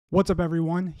What's up,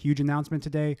 everyone? Huge announcement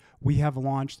today. We have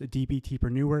launched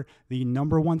DPTpreneur, the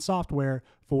 #1 software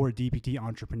for DPT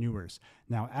entrepreneurs.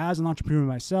 Now, as an entrepreneur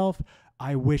myself,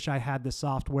 I wish I had this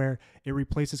software. It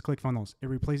replaces ClickFunnels. It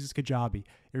replaces Kajabi.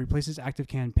 It replaces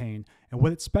ActiveCampaign. And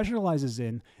what it specializes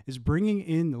in is bringing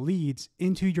in leads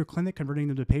into your clinic, converting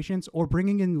them to patients, or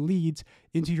bringing in leads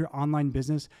into your online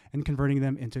business and converting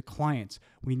them into clients.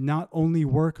 We not only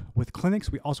work with clinics,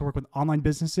 we also work with online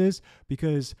businesses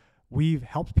because we've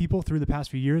helped people through the past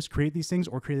few years create these things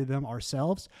or created them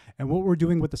ourselves. And what we're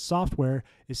doing with the software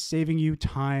is saving you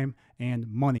time and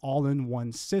money all in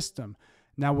one system.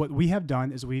 Now, what we have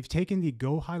done is we've taken the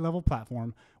Go High Level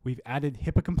platform, we've added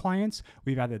HIPAA compliance,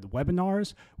 we've added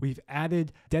webinars, we've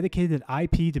added dedicated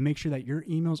IP to make sure that your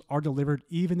emails are delivered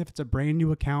even if it's a brand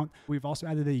new account. We've also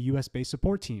added a US-based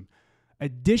support team.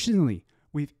 Additionally,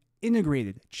 we've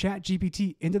integrated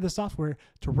chatGPT into the software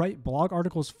to write blog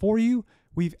articles for you.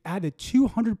 We've added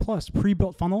 200 plus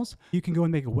pre-built funnels. You can go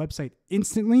and make a website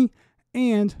instantly.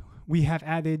 And we have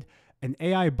added an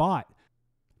AI bot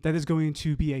that is going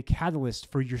to be a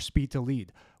catalyst for your speed to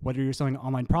lead. Whether you're selling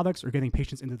online products or getting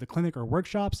patients into the clinic or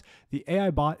workshops, the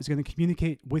AI bot is going to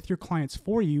communicate with your clients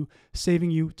for you,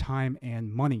 saving you time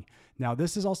and money. Now,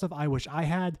 this is all stuff I wish I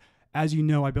had. As you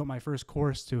know, I built my first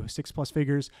course to 6+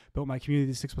 figures, built my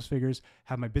community to 6+ figures,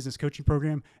 have my business coaching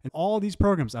program, and all of these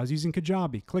programs. I was using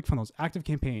Kajabi, ClickFunnels,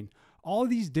 ActiveCampaign, all of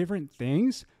these different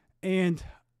things. And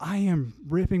I am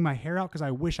ripping my hair out because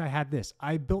I wish I had this.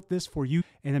 I built this for you,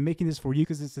 and I'm making this for you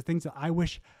because it's the things that I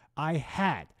wish I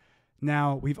had.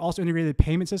 Now, we've also integrated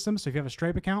payment systems. So if you have a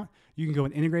Stripe account, you can go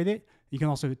and integrate it. You can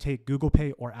also take Google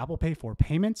Pay or Apple Pay for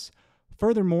payments.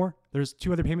 Furthermore, there's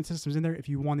 2 other payment systems in there if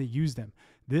you want to use them.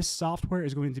 This software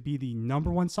is going to be the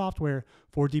 #1 software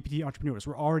for DPT entrepreneurs.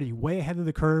 We're already way ahead of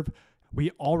the curve.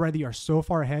 We already are so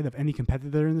far ahead of any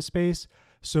competitor in the space.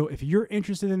 So if you're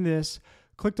interested in this,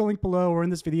 click the link below or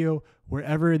in this video,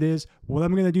 wherever it is. What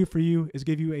I'm going to do for you is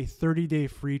give you a 30-day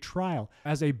free trial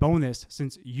as a bonus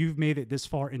since you've made it this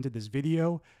far into this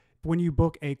video. When you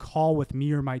book a call with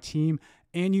me or my team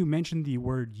and you mention the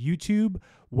word YouTube,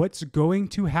 what's going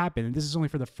to happen, and this is only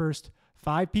for the first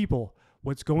 5 people,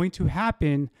 what's going to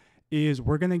happen is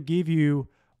we're going to give you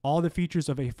all the features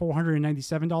of a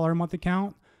 $497 a month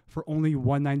account for only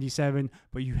 $197,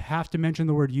 but you have to mention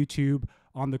the word YouTube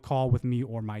on the call with me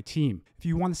or my team. If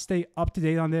you want to stay up to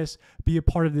date on this, be a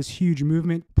part of this huge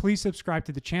movement, please subscribe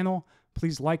to the channel.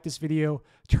 Please like this video,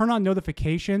 turn on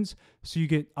notifications so you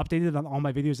get updated on all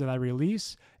my videos that I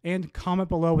release, and comment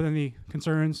below with any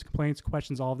concerns, complaints,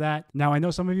 questions, all of that. Now, I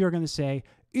know some of you are going to say,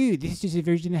 ooh, this is a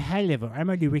version of high level. I'm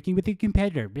already working with a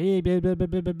competitor, blah, blah, blah, blah,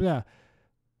 blah, blah, blah.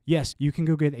 Yes, you can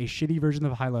go get a shitty version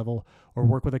of high level or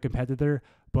work with a competitor,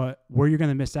 but where you're going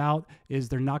to miss out is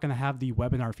they're not going to have the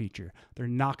webinar feature. They're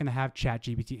not going to have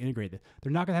ChatGPT integrated.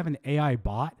 They're not going to have an AI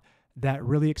bot that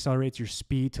really accelerates your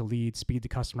speed to lead, speed to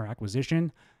customer acquisition.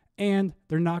 And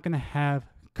they're not going to have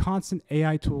constant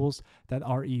AI tools that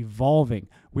are evolving.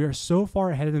 We are so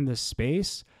far ahead in this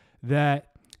space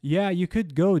that, yeah, you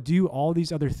could go do all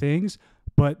these other things,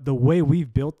 but the way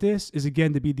we've built this is,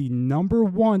 again, to be the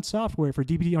 #1 software for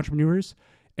DPT entrepreneurs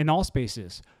in all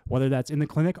spaces, whether that's in the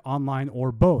clinic, online,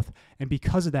 or both. And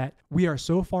because of that, we are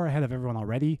so far ahead of everyone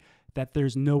already that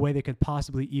there's no way they could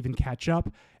possibly even catch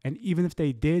up. And even if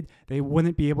they did, they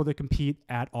wouldn't be able to compete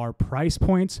at our price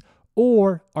points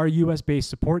or our US-based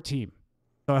support team.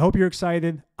 So I hope you're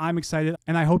excited. I'm excited.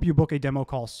 And I hope you book a demo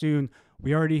call soon.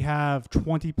 We already have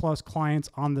 20+ clients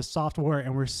on the software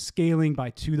and we're scaling by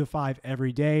 2 to 5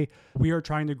 every day. We are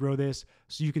trying to grow this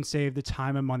so you can save the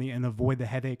time and money and avoid the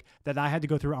headache that I had to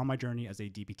go through on my journey as a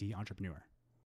DPT entrepreneur.